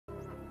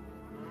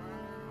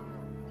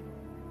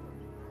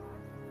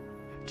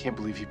Can't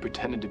believe he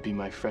pretended to be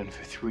my friend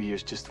for 3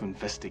 years just to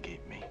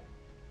investigate me.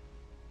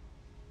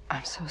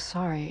 I'm so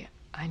sorry.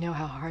 I know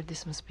how hard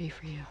this must be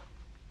for you.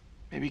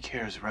 Maybe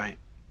Kara's right.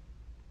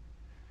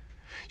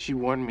 She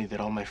warned me that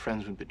all my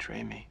friends would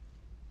betray me.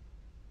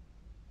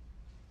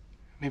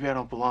 Maybe I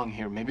don't belong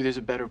here. Maybe there's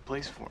a better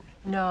place for me.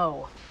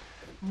 No.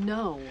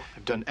 No.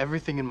 I've done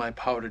everything in my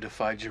power to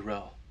defy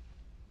Jarrell.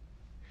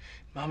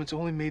 Mom, it's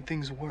only made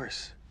things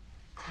worse.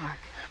 Clark.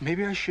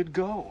 Maybe I should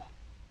go.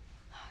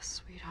 Oh,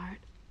 sweetheart.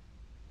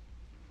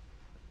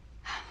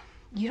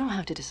 You don't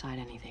have to decide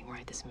anything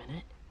right this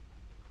minute.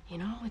 You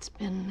know, it's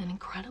been an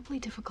incredibly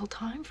difficult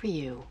time for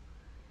you.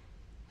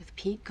 With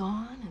Pete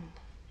gone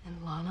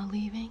and Lana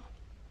leaving.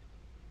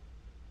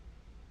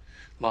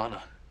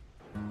 Lana.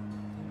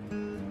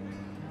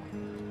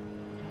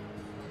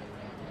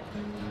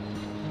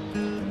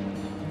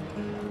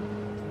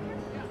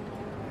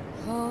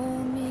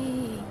 Hold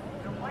me,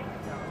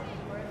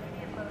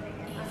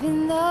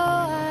 even though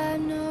I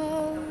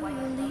know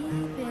you're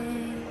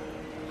leaving,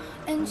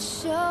 and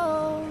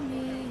show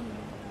me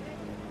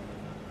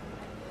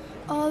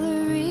all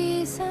the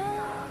reasons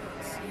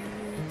you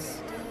would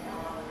stay.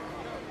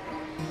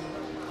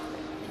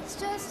 It's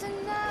just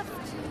enough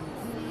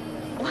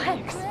to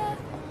Lex.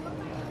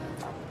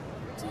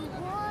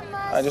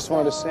 I just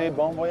wanted to say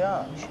bon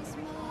voyage.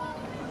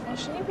 Well,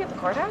 shouldn't you be at the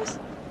courthouse?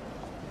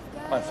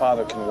 My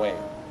father can wait.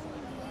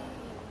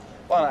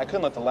 Lana, I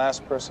couldn't let the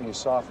last person you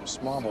saw from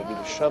Smallville be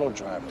the shuttle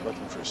driver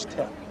looking for his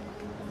tip.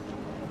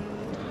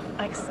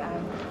 Lex,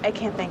 I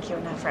can't thank you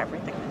enough for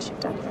everything that you've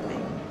done for me.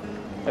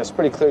 It's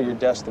pretty clear your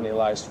destiny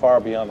lies far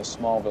beyond the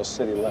Smallville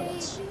city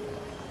limits.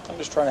 I'm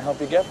just trying to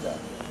help you get there.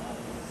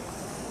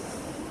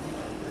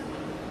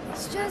 I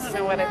don't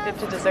know what I did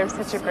to deserve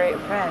such a great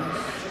friend,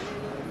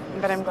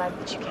 but I'm glad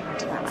that you came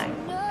into my life.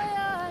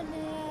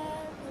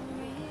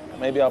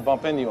 Maybe I'll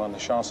bump into you on the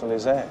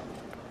Champs-Elysees.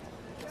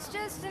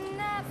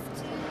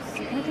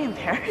 You're gonna be in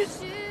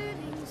Paris?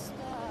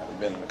 I've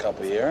been in a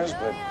couple of years,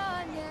 but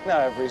now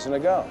I have reason to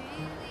go.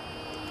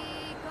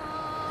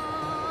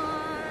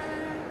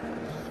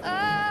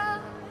 Oh,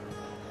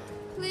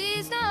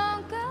 please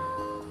don't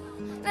go.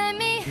 Let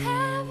me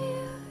have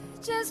you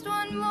just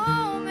one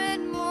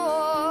moment more.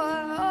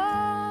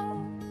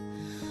 Oh,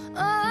 all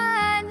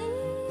I need,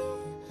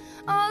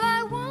 all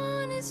I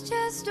want is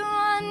just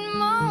one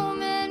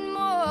moment more.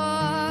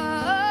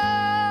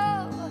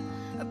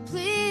 Oh,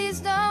 please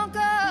don't go.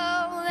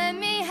 Let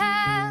me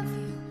have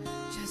you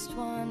just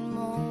one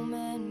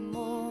moment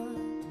more.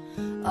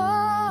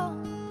 Oh,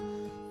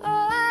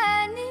 all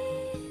I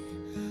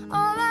need,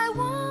 all I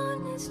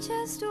want is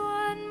just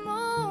one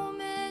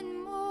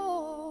moment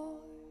more.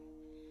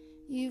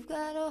 You've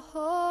gotta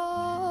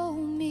hold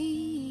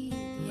me,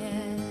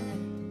 yeah.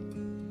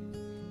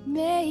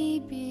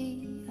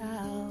 Maybe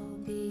I'll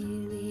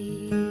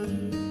believe.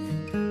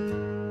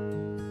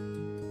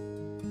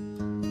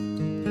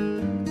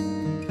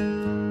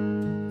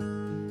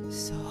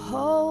 So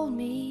hold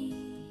me,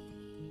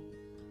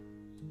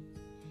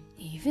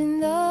 even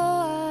though